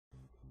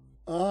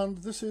And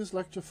this is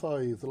lecture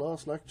 5, the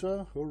last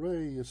lecture.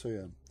 Hooray, you're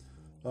saying.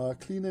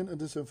 Cleaning and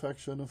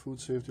disinfection and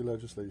food safety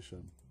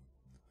legislation.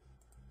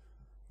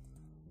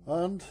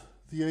 And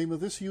the aim of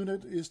this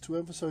unit is to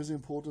emphasise the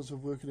importance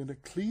of working in a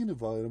clean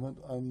environment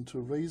and to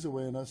raise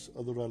awareness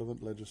of the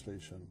relevant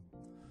legislation.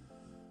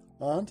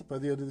 And by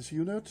the end of this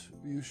unit,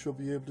 you should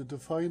be able to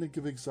define and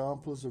give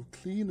examples of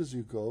clean as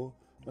you go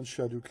and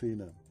schedule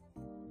cleaning.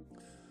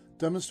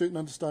 Demonstrate an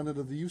understanding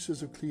of the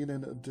uses of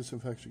cleaning and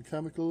disinfection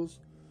chemicals,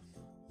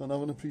 and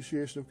have an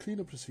appreciation of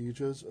cleaning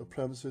procedures of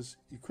premises,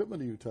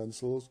 equipment and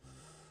utensils,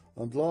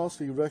 and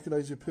lastly,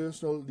 recognise your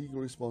personal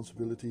legal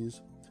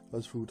responsibilities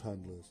as food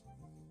handlers.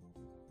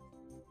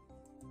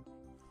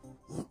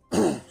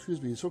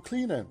 Excuse me. So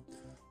cleaning.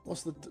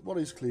 What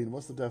is clean?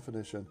 What's the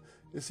definition?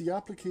 It's the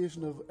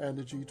application of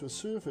energy to a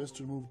surface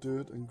to remove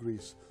dirt and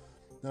grease.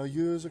 Now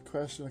here's a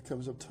question that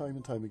comes up time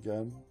and time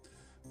again.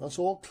 That's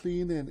all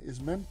cleaning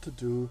is meant to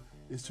do,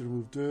 is to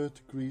remove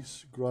dirt,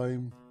 grease,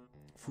 grime,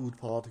 food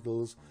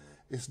particles.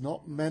 It's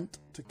not meant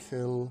to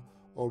kill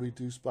or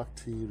reduce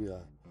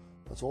bacteria.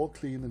 That's all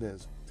cleaning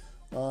is.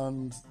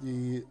 And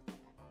the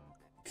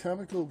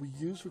chemical we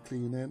use for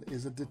cleaning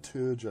is a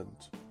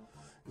detergent.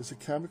 It's a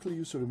chemical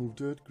used to remove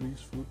dirt, grease,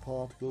 food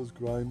particles,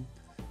 grime.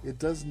 It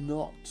does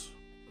not,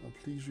 and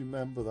please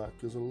remember that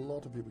because a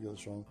lot of people get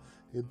this wrong,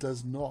 it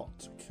does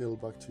not kill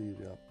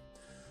bacteria.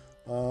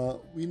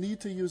 We need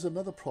to use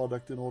another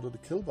product in order to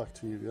kill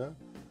bacteria,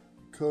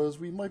 because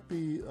we might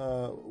be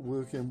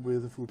working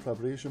with a food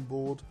preparation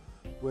board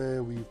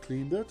where we've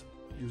cleaned it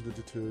using a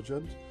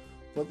detergent,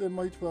 but there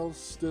might well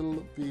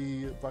still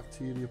be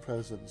bacteria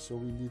present, so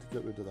we need to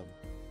get rid of them.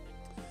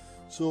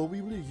 So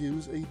we will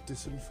use a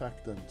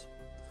disinfectant,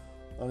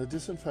 and a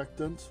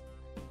disinfectant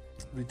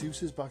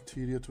reduces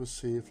bacteria to a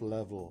safe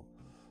level.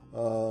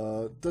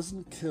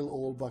 Doesn't kill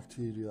all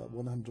bacteria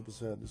 100%,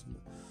 isn't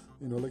it?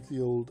 You know, like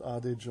the old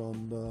adage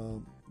on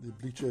the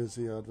bleachers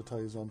they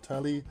advertise on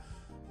telly,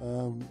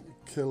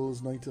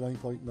 kills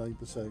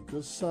 99.9%,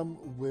 because some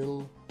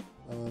will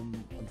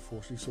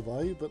unfortunately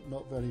survive, but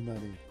not very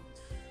many.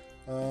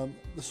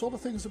 The sort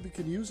of things that we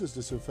can use as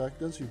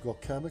disinfectants, you've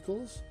got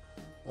chemicals,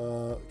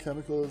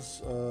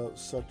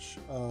 such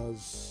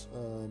as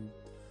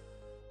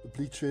the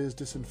bleaches,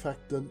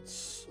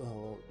 disinfectants,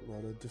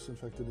 rather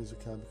disinfectant is a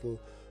chemical,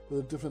 but there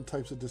are different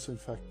types of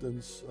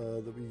disinfectants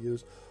that we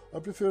use. I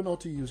prefer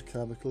not to use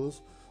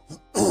chemicals.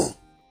 You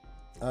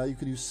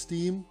can use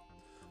steam,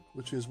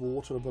 which is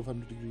water above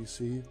 100 degrees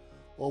C,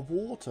 or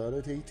water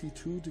at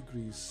 82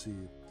 degrees C.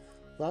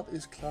 That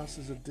is classed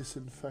as a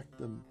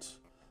disinfectant,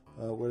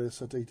 where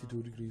it's at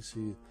 82 degrees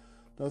C.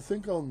 Now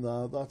think on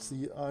that, that's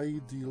the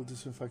ideal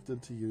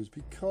disinfectant to use,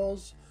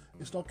 because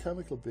it's not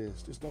chemical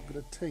based, it's not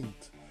going to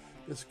taint,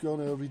 it's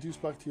going to reduce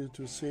bacteria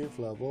to a safe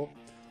level,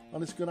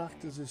 and it's going to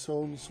act as its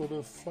own sort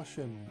of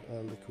flushing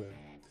liquid.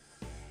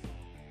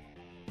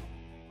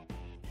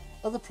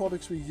 Other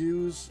products we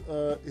use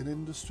in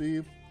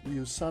industry, we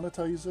use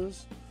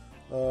sanitizers.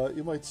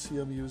 You might see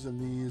them using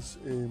these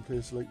in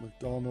places like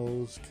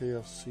McDonald's,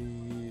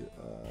 KFC,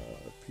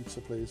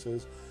 pizza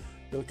places.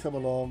 They'll come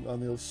along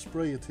and they'll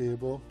spray a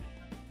table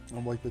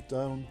and wipe it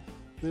down.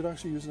 They're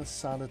actually using a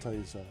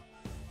sanitizer.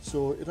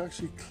 So it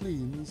actually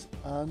cleans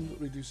and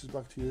reduces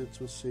bacteria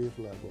to a safe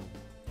level.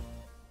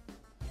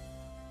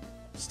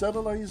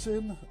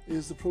 Sterilizing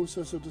is the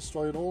process of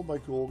destroying all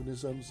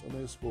microorganisms and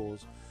their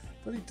spores.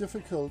 Very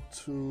difficult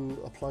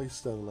to apply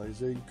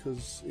sterilizing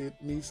because it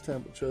needs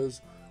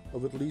temperatures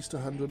of at least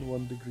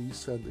 101 degrees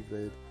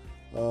centigrade,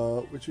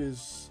 which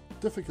is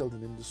difficult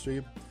in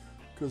industry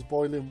because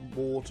boiling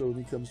water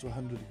only comes to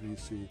 100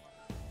 degrees C.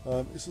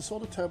 It's the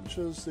sort of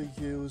temperatures they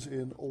use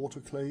in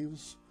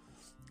autoclaves,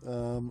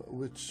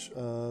 which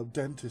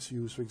dentists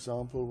use, for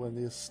example, when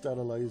they're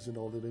sterilizing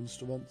all their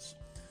instruments.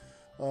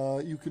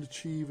 You can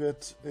achieve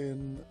it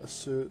in a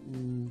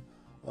certain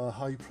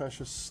high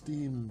pressure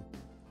steam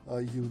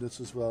units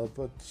as well,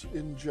 but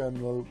in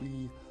general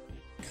we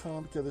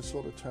can't get this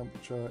sort of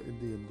temperature in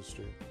the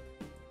industry.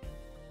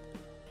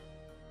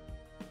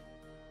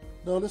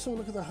 Now let's have a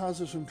look at the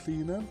hazards from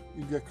cleaning.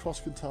 You get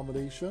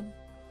cross-contamination.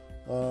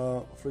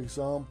 For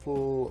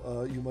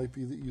example, you might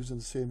be using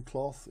the same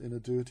cloth in a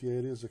dirty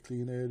area as a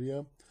clean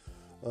area.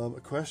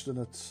 A question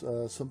that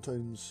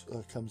sometimes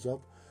comes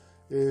up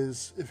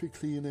is, if you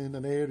clean in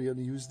an area and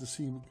you use the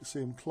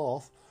same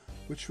cloth,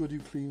 which would you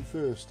clean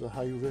first, the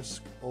high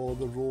risk or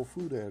the raw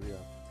food area?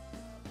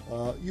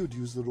 You'd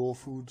use the raw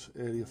food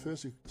area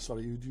first.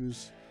 You'd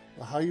use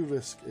a high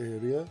risk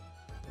area,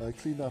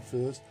 clean that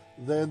first,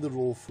 then the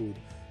raw food.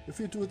 If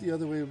you do it the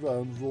other way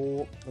around,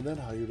 raw and then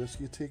high risk,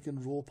 you're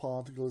taking raw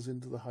particles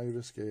into the high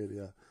risk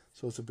area,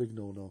 so it's a big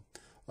no-no.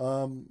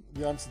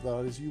 The answer to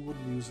that is you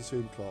wouldn't use the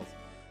same cloth.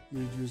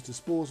 You'd use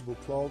disposable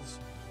cloths,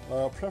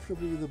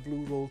 preferably the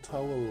blue roll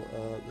towel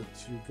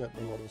that you get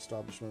in a lot of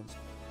establishments.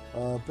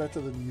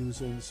 Better than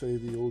using, say,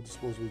 the old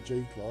disposable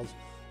J-cloths.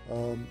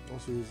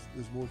 Also,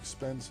 there's more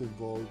expense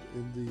involved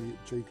in the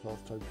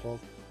J-cloth type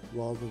cloth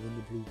rather than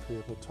the blue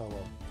paper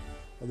towel.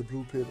 And the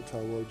blue paper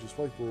towel, just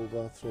wipe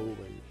over, throw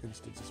away,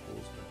 instant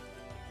disposal.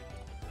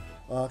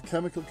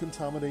 Chemical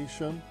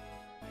contamination,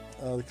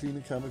 the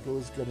cleaning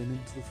chemicals getting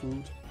into the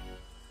food.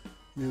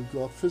 You've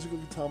got physical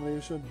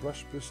contamination,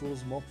 brush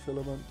bristles, mop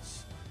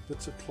filaments,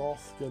 bits of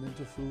cloth getting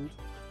into food.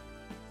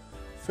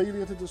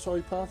 Failure to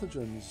destroy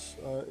pathogens.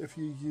 If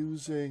you're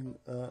using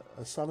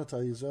a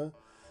sanitizer,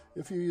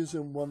 if you're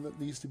using one that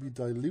needs to be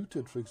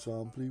diluted, for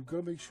example, you've got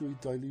to make sure you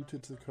dilute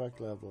it to the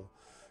correct level.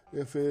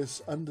 If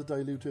it's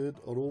under-diluted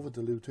or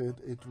over-diluted,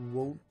 it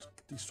won't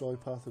destroy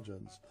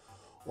pathogens.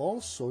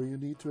 Also, you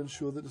need to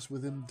ensure that it's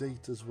within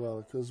date as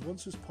well, because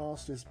once it's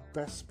past its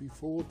best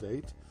before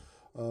date,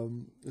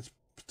 it's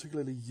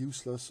particularly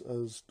useless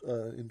as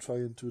in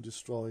trying to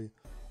destroy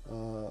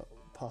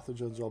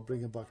pathogens or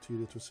bringing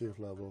bacteria to a safe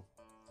level.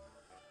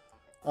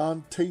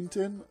 And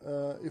tainting,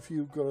 if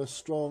you've got a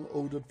strong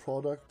odoured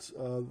product,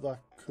 that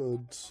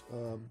could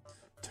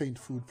taint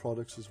food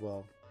products as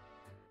well.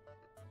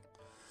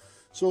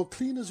 So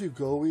clean as you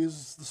go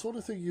is the sort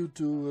of thing you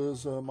do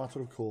as a matter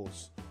of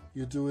course.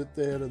 You do it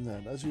there and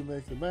then. As you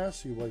make a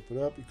mess, you wipe it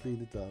up, you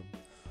clean it down.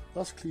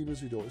 That's clean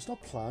as you go. It's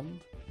not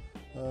planned.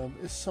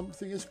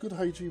 It's good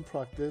hygiene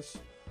practice.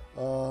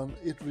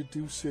 It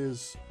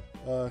reduces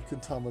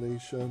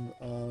contamination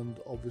and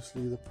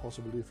obviously the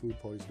possibility of food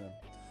poisoning.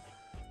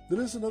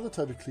 There is another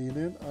type of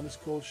cleaning, and it's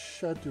called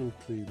scheduled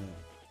cleaning.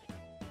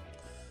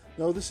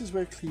 Now, this is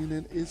where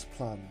cleaning is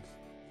planned,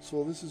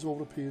 so this is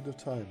over a period of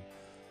time.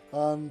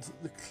 And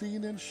the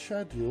cleaning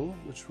schedule,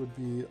 which would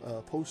be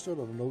a poster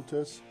or a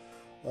notice,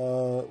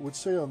 would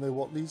say on there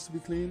what needs to be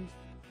cleaned,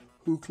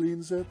 who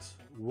cleans it,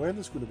 when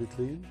it's going to be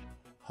cleaned,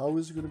 how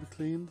is it going to be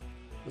cleaned,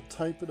 the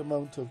type and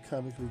amount of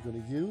chemical you're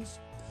going to use,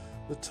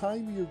 the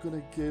time you're going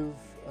to give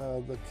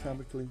the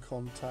chemical in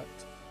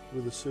contact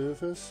with the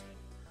surface,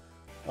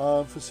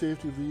 for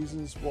safety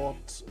reasons,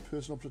 what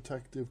personal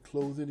protective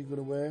clothing you're going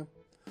to wear,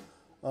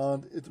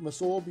 and it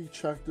must all be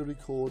checked and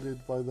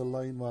recorded by the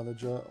line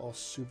manager or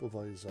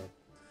supervisor.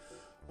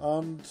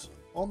 And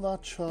on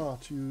that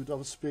chart you'd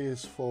have a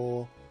space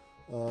for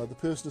the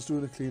person that's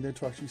doing the cleaning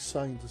to actually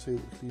sign to say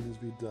that the cleaning has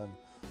been done.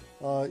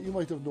 You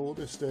might have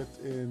noticed it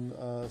in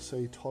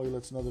say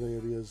toilets and other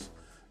areas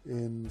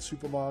in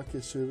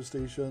supermarkets, service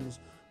stations,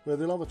 where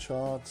they'll have a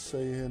chart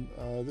saying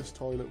this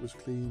toilet was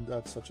cleaned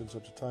at such and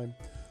such a time.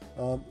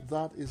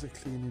 That is a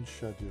cleaning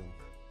schedule.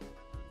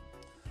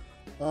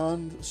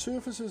 And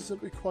surfaces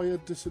that require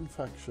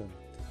disinfection.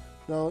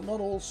 Now, not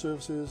all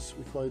surfaces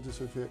require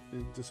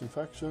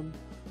disinfection.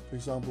 For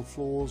example,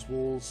 floors,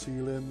 walls,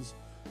 ceilings.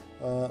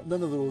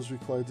 None of those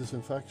require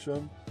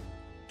disinfection.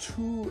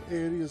 Two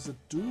areas that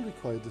do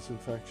require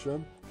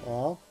disinfection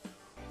are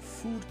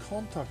food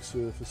contact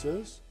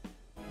surfaces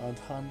and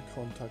hand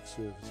contact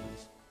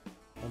surfaces.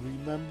 And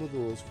remember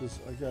those, because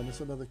again, it's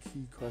another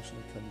key question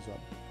that comes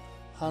up.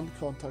 Hand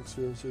contact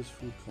surfaces,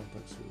 food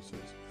contact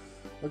surfaces.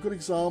 A good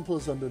example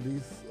is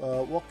underneath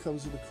what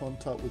comes into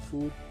contact with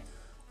food.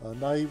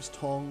 Knives,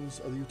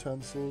 tongs, other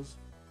utensils,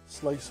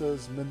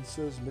 slicers,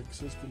 mincers,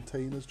 mixers,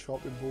 containers,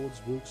 chopping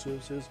boards, work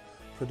surfaces,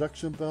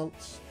 production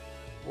belts,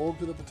 all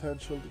got the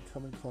potential to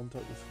come in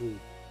contact with food.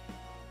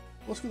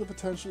 What's got the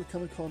potential to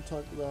come in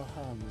contact with our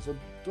hands? And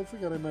don't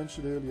forget I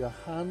mentioned earlier,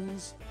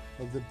 hands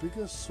are the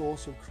biggest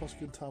source of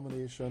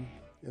cross-contamination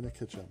in a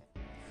kitchen.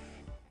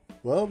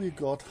 Well, we've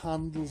got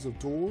handles of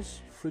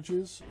doors,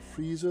 fridges,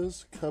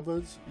 freezers,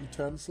 cupboards,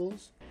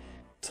 utensils,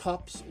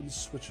 taps and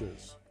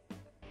switches.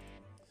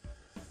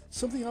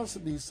 Something else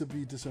that needs to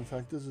be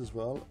disinfected as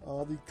well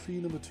are the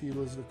cleaner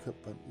materials and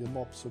equipment, your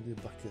mops and your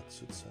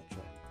buckets, etc.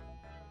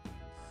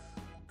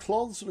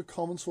 Cloths are a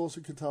common source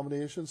of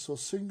contamination, so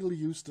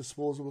single-use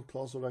disposable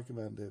cloths are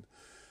recommended.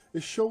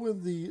 It's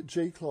showing the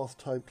J-cloth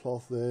type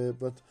cloth there,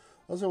 but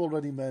as I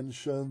already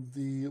mentioned,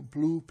 the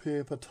blue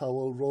paper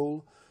towel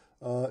roll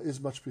is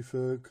much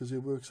preferred because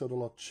it works out a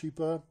lot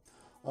cheaper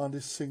and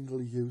is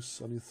single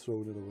use and you're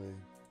throwing it away.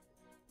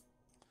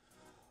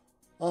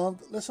 And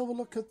let's have a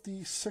look at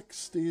the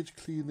 6-stage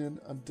cleaning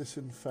and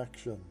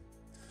disinfection.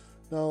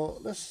 Now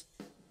let's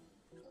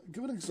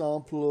give an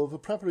example of a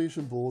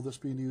preparation board that's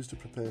been used to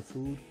prepare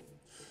food.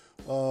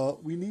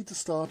 We need to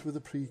start with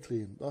a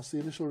pre-clean. That's the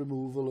initial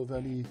removal of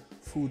any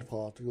food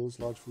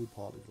particles, large food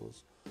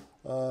particles.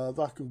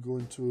 That could go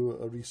into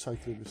a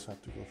recycling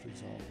receptacle, for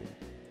example.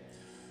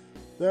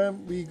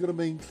 Then we got a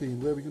main clean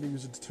where we're going to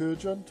use a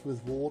detergent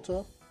with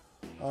water.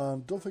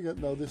 And don't forget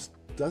now, this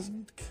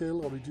doesn't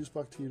kill or reduce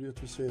bacteria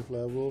to a safe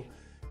level.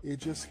 It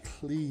just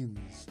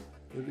cleans.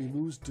 It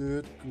removes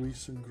dirt,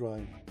 grease and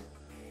grime.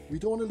 We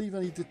don't want to leave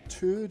any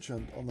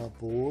detergent on that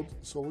board,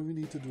 so what we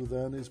need to do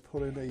then is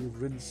put in a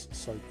rinse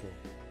cycle.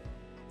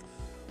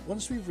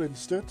 Once we've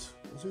rinsed it,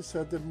 as I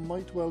said, there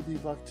might well be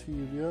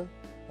bacteria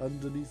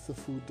underneath the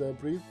food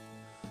debris,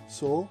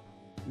 so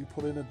we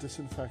put in a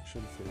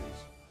disinfection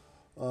phase.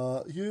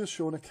 Here is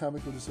showing a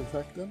chemical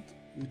disinfectant.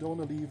 We don't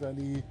want to leave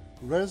any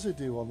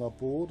residue on that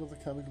board of the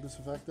chemical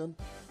disinfectant,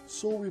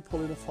 so we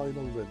put in a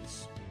final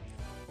rinse.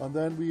 And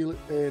then we'll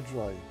air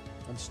dry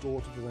and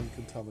store to prevent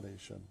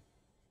contamination.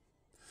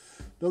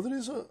 Now there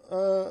is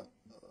a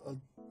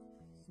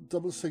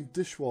double sink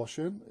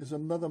dishwashing is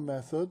another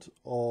method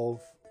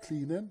of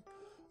cleaning.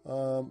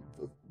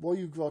 What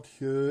you've got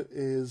here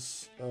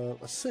is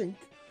a sink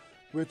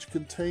which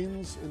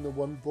contains in the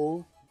one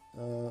bowl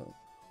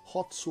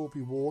hot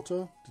soapy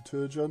water,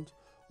 detergent,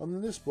 and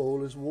in this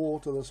bowl is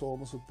water that's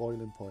almost at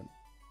boiling point.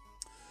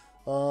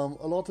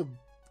 A lot of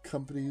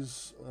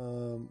companies,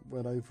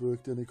 when I've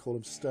worked in, they call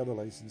them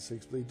sterilising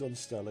sinks, but they don't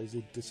sterilise,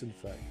 they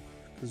disinfect,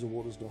 because the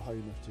water's not high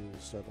enough to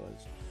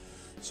sterilise.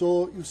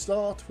 So you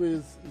start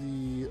with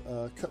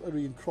the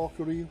cutlery and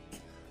crockery.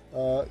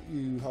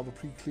 You have a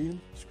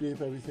pre-clean,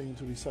 scrape everything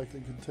into a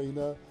recycling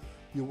container,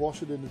 you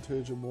wash it in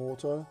detergent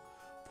water,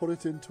 put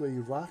it into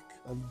a rack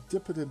and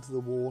dip it into the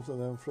water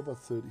then for about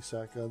 30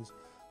 seconds,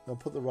 then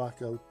put the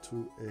rack out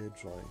to air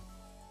dry.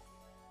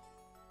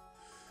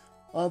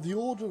 The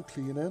order of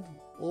cleaning,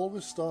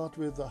 always start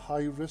with the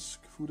high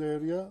risk food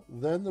area,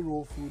 then the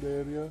raw food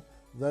area,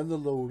 then the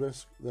low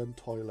risk, then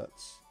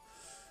toilets.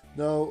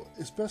 Now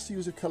it's best to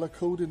use a colour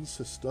coding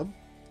system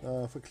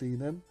for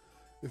cleaning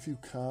if you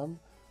can,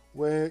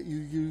 where you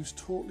use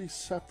totally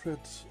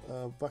separate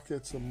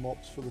buckets and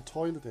mops for the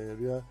toilet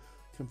area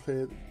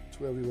compared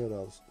to everywhere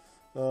else.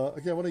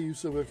 Again, when I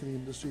used to work in the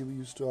industry, we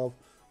used to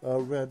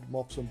have red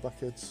mops and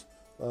buckets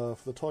for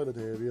the toilet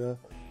area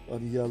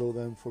and yellow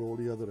then for all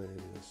the other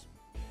areas.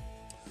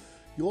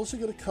 You also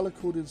get a colour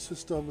coding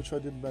system, which I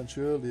didn't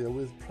mention earlier,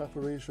 with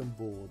preparation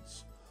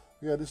boards.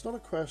 Again, it's not a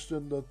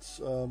question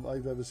that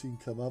I've ever seen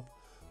come up,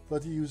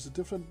 but you use a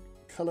different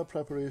colour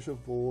preparation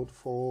board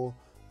for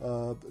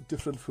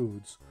different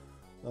foods.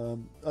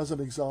 As an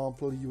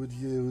example, you would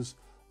use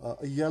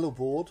a yellow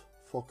board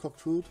for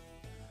cooked food,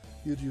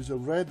 you'd use a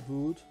red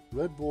board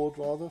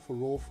for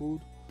raw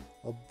food,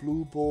 a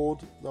blue board,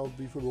 that would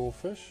be for raw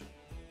fish,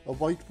 a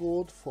white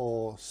board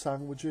for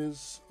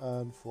sandwiches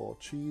and for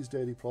cheese,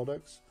 dairy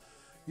products.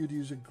 You'd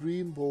use a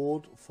green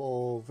board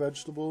for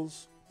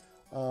vegetables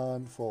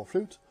and for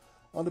fruit,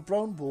 and a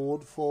brown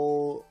board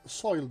for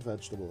soiled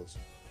vegetables,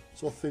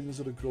 so things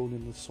that are grown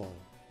in the soil.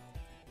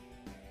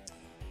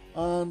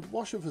 And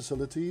washing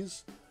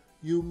facilities,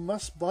 you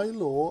must by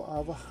law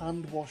have a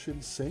hand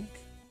washing sink,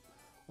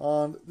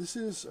 and this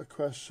is a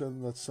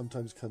question that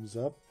sometimes comes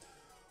up.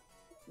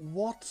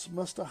 What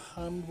must a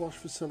hand wash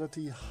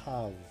facility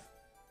have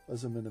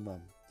as a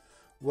minimum?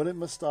 Well, it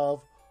must have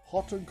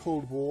hot and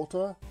cold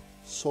water,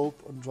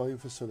 soap and drying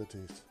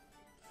facilities.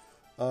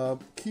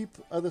 Keep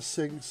other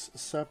sinks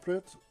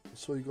separate,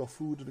 so you've got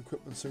food and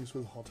equipment sinks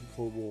with hot and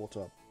cold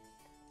water.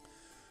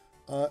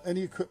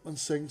 Any equipment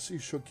sinks you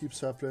should keep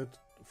separate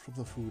from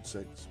the food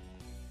sinks.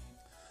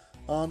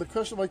 And the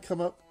question might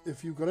come up,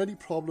 if you've got any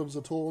problems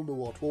at all,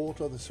 no hot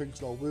water, the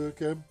sink's not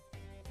working,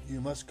 you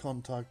must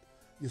contact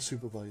your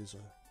supervisor.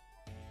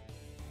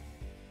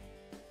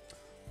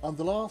 And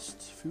the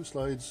last few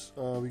slides,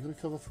 we're going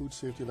to cover food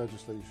safety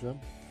legislation.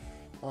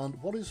 And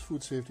what is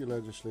food safety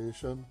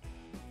legislation?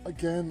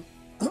 Again,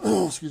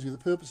 excuse me, the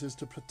purpose is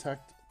to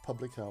protect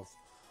public health.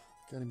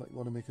 Again, you might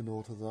want to make a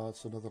note of that,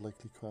 it's another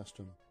likely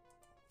question.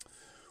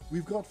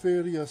 We've got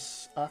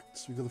various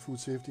acts. We've got the Food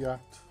Safety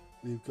Act,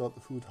 we've got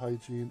the Food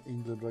Hygiene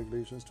England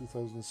Regulations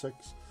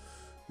 2006,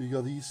 we've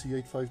got the EC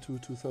 852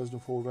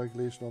 2004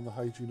 regulation on the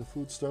hygiene of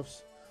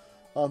foodstuffs,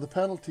 and the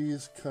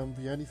penalties can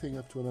be anything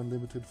up to an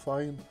unlimited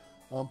fine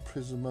and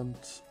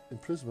imprisonment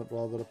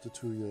up to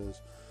 2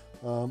 years.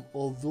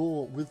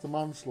 Although with the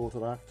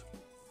Manslaughter Act,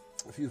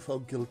 if you're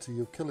found guilty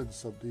of killing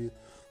somebody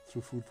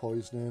through food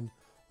poisoning,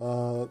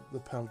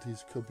 the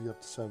penalties could be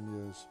up to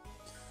 7 years.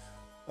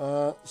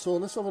 So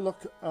let's have a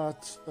look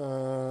at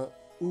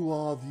who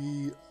are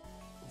the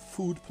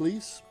food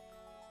police.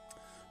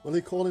 Well,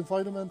 they call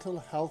environmental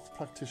health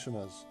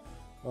practitioners.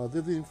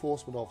 They're the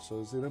enforcement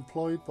officers. They're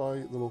employed by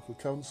the local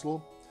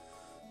council.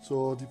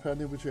 So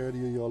depending which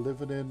area you're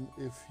living in,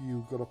 if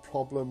you've got a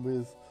problem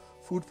with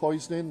food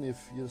poisoning,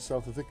 if you're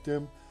yourself a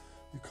victim,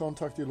 you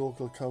contact your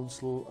local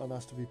council and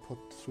ask to be put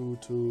through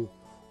to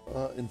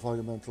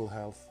environmental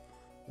health,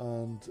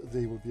 and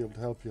they will be able to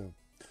help you.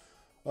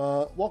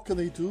 What can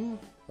they do?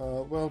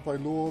 Well, by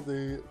law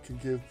they can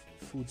give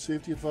food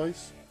safety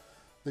advice,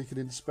 they can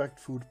inspect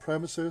food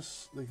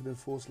premises, they can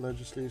enforce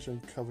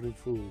legislation covering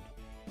food.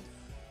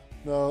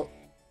 Now,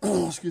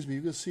 excuse me,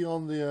 you can see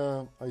on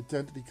the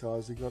identity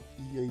cards they got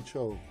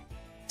EHO,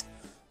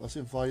 that's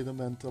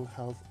Environmental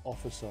Health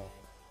Officer.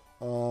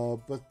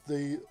 But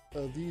they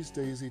these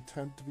days they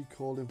tend to be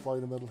called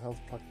environmental health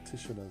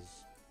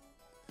practitioners.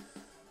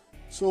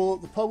 So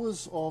the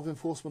powers of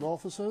enforcement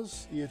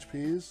officers,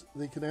 EHPs,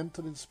 they can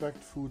enter and inspect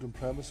food and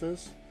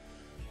premises.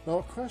 Now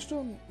a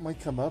question might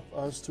come up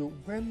as to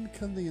when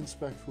can they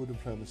inspect food and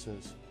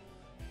premises?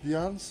 The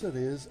answer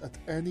is at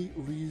any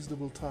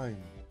reasonable time.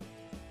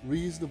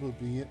 Reasonable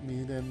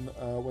meaning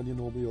when you're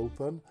normally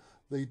open,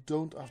 they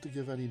don't have to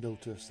give any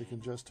notice, they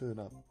can just turn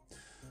up.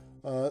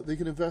 They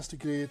can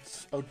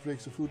investigate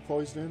outbreaks of food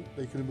poisoning,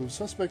 they can remove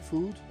suspect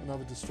food and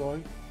have it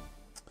destroyed,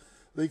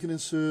 they can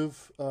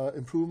serve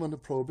improvement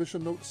and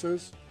prohibition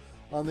notices,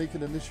 and they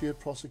can initiate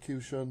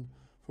prosecution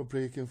for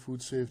breaking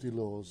food safety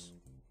laws.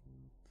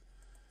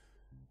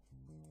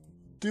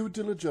 Due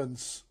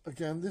diligence,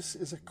 again, this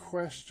is a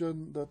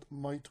question that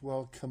might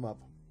well come up.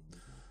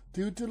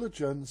 Due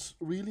diligence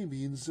really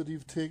means that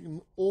you've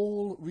taken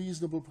all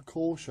reasonable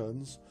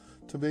precautions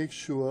to make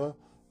sure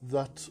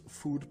that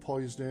food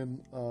poisoning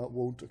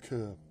won't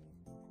occur.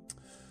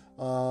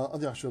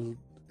 And the actual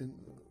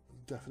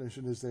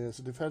definition is there. It's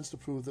a defence to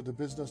prove that the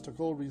business took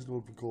all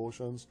reasonable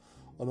precautions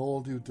and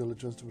all due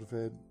diligence to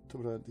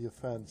prevent the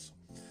offence.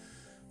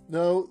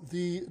 Now,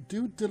 the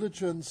due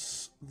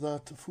diligence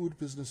that food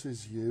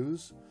businesses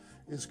use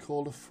is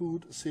called a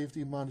food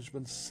safety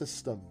management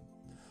system,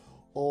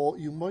 or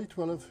you might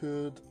well have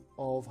heard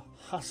of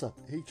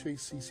HACCP,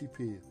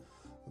 HACCP.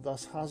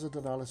 That's Hazard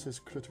Analysis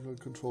Critical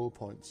Control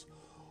Points.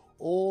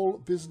 All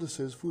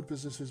businesses, food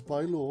businesses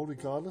by law,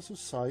 regardless of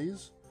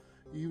size,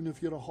 even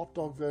if you're a hot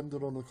dog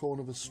vendor on the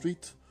corner of a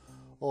street,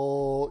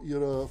 or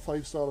you're a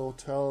five-star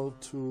hotel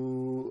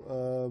to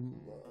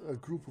a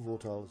group of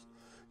hotels,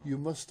 you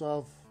must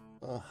have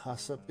a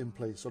HACCP in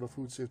place, or a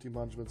food safety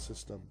management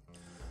system.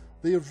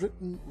 They have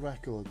written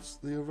records.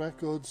 They are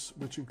records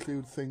which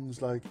include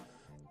things like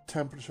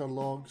temperature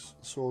logs,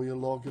 so you're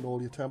logging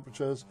all your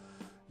temperatures,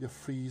 your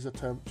freezer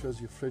temperatures,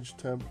 your fridge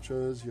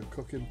temperatures, your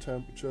cooking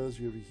temperatures,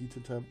 your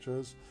reheating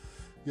temperatures.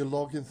 You're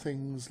logging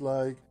things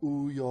like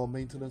who your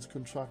maintenance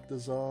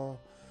contractors are.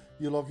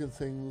 You're logging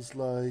things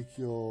like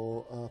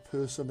your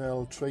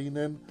personnel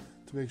training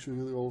to make sure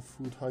you're all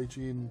food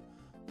hygiene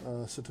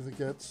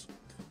certificates.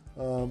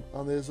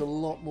 And there's a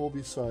lot more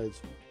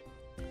besides.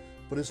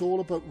 But it's all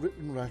about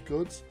written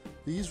records.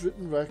 These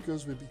written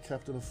records will be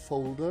kept in a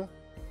folder.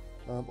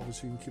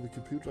 Obviously you can keep a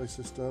computerized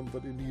system,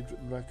 but you need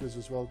written records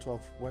as well to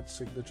have wet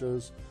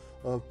signatures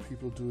of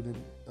people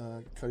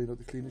carrying out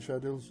the cleaning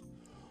schedules.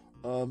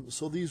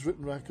 So these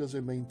written records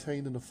are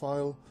maintained in a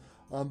file,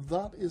 and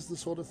that is the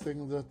sort of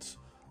thing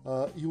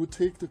that you would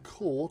take to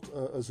court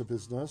as a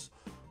business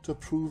to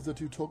prove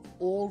that you took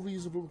all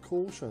reasonable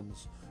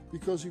precautions,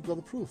 because you've got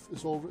the proof.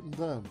 It's all written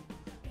down.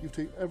 You've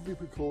taken every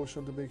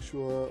precaution to make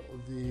sure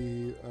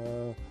the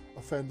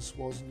offence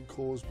wasn't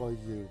caused by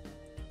you.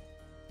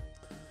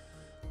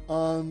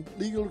 And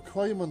legal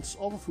requirements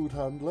of a food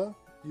handler: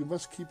 you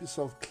must keep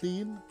yourself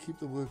clean, keep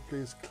the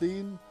workplace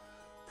clean,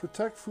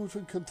 protect food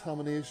from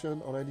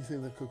contamination or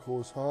anything that could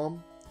cause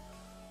harm,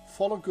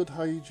 follow good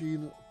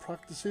hygiene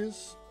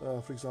practices,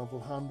 for example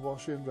hand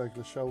washing,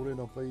 regular showering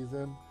or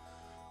bathing,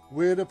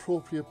 wear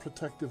appropriate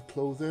protective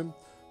clothing.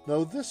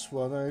 Now this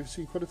one, I've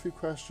seen quite a few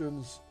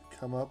questions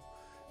come up,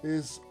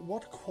 is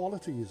what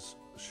qualities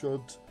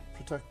should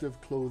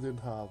protective clothing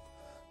have?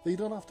 They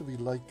don't have to be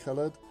light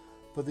coloured,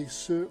 but they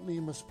certainly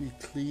must be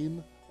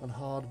clean and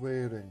hard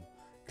wearing,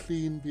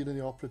 clean being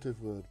the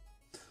operative word.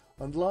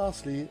 And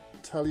lastly,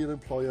 tell your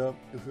employer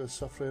if you're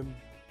suffering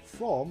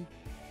from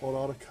or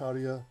are a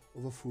carrier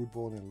of a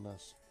foodborne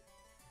illness.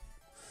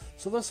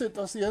 So that's it,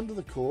 that's the end of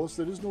the course.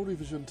 There is no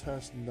revision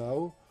test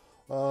now.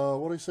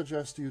 What I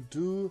suggest you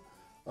do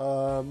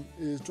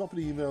is drop an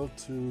email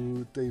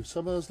to Dave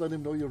Summers, let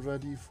him know you're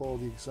ready for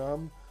the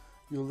exam.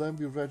 You'll then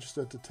be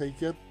registered to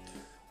take it.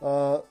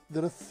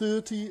 There are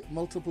 30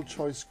 multiple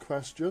choice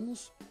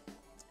questions.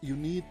 You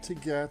need to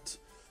get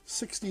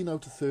 16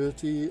 out of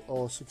 30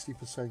 or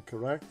 60%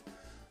 correct.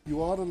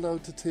 You are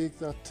allowed to take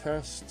that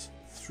test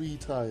 3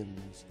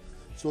 times.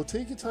 So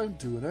take your time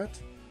doing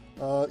it.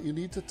 You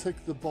need to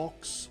tick the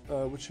box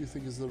which you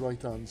think is the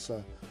right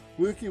answer.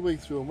 Work your way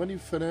through, and when you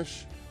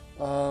finish,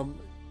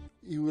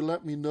 you will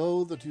let me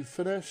know that you've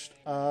finished,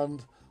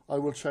 and I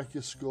will check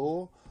your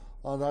score,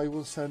 and I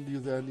will send you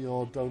then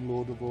your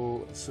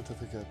downloadable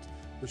certificate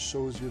which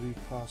shows you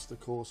passed the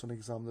course and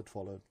exam that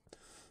followed.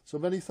 So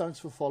many thanks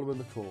for following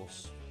the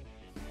course.